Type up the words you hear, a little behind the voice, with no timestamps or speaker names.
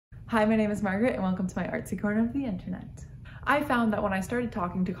Hi, my name is Margaret and welcome to my artsy corner of the internet. I found that when I started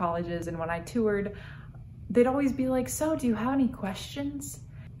talking to colleges and when I toured, they'd always be like, so do you have any questions?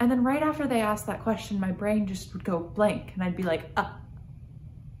 And then right after they asked that question, my brain just would go blank and I'd be like,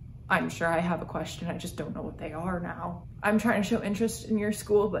 I'm sure I have a question, I just don't know what they are now. I'm trying to show interest in your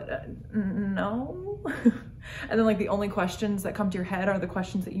school, but no. And then like the only questions that come to your head are the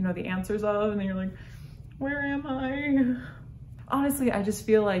questions that you know the answers of, and then you're like, where am I? Honestly, I just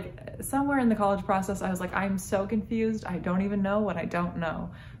feel like somewhere in the college process, I was like, I'm so confused. I don't even know what I don't know.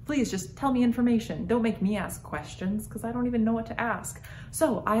 Please just tell me information. Don't make me ask questions because I don't even know what to ask.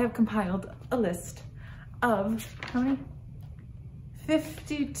 So I have compiled a list of, how many?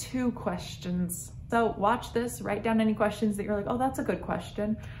 52 questions. So watch this, write down any questions that you're like, oh, that's a good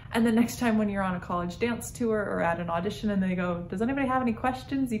question. And then next time when you're on a college dance tour or at an audition and they go, does anybody have any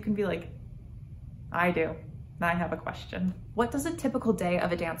questions? You can be like, I do. I have a question. What does a typical day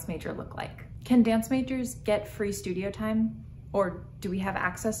of a dance major look like? Can dance majors get free studio time? Or do we have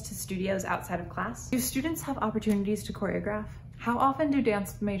access to studios outside of class? Do students have opportunities to choreograph? How often do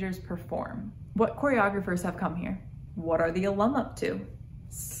dance majors perform? What choreographers have come here? What are the alum up to?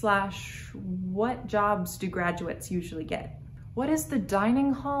 / what jobs do graduates usually get? What is the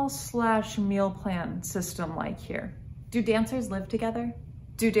dining hall / meal plan system like here? Do dancers live together?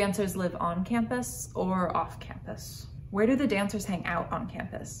 Do dancers live on campus or off campus? Where do the dancers hang out on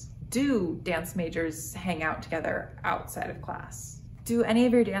campus? Do dance majors hang out together outside of class? Do any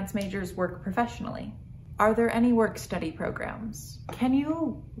of your dance majors work professionally? Are there any work study programs? Can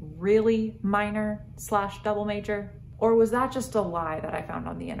you really minor / double major? Or was that just a lie that I found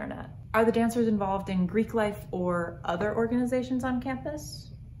on the internet? Are the dancers involved in Greek life or other organizations on campus?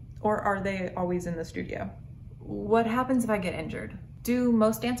 Or are they always in the studio? What happens if I get injured? Do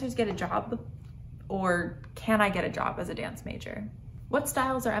most dancers get a job? Or can I get a job as a dance major? What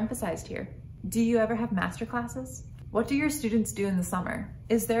styles are emphasized here? Do you ever have master classes? What do your students do in the summer?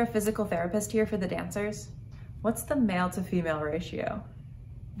 Is there a physical therapist here for the dancers? What's the male to female ratio?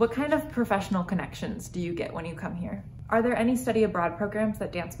 What kind of professional connections do you get when you come here? Are there any study abroad programs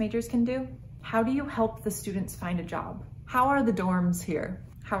that dance majors can do? How do you help the students find a job? How are the dorms here?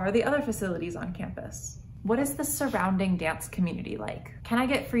 How are the other facilities on campus? What is the surrounding dance community like? Can I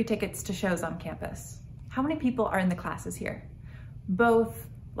get free tickets to shows on campus? How many people are in the classes here? Both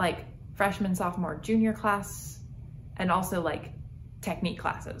like freshman, sophomore, junior class, and also like technique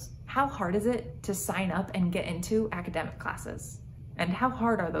classes. How hard is it to sign up and get into academic classes? And how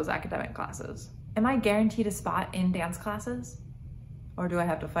hard are those academic classes? Am I guaranteed a spot in dance classes? Or do I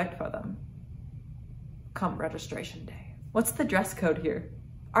have to fight for them? Come registration day. What's the dress code here?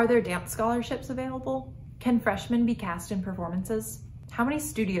 Are there dance scholarships available? Can freshmen be cast in performances? How many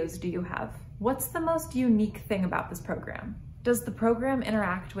studios do you have? What's the most unique thing about this program? Does the program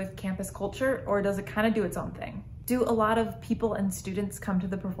interact with campus culture or does it kind of do its own thing? Do a lot of people and students come to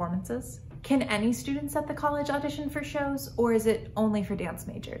the performances? Can any students at the college audition for shows or is it only for dance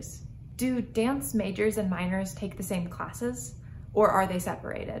majors? Do dance majors and minors take the same classes or are they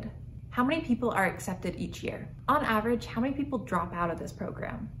separated? How many people are accepted each year? On average, how many people drop out of this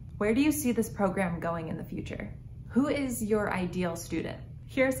program? Where do you see this program going in the future? Who is your ideal student?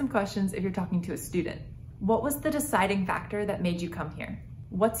 Here are some questions if you're talking to a student. What was the deciding factor that made you come here?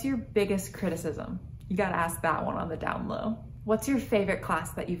 What's your biggest criticism? You gotta ask that one on the down low. What's your favorite class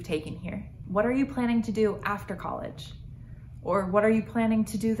that you've taken here? What are you planning to do after college? Or what are you planning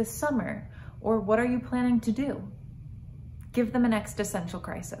to do this summer? Or what are you planning to do? Give them an existential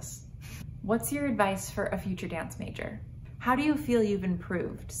crisis. What's your advice for a future dance major? How do you feel you've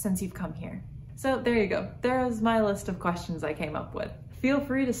improved since you've come here? So there you go. There's my list of questions I came up with. Feel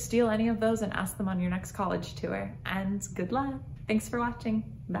free to steal any of those and ask them on your next college tour. And good luck. Thanks for watching.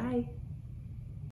 Bye.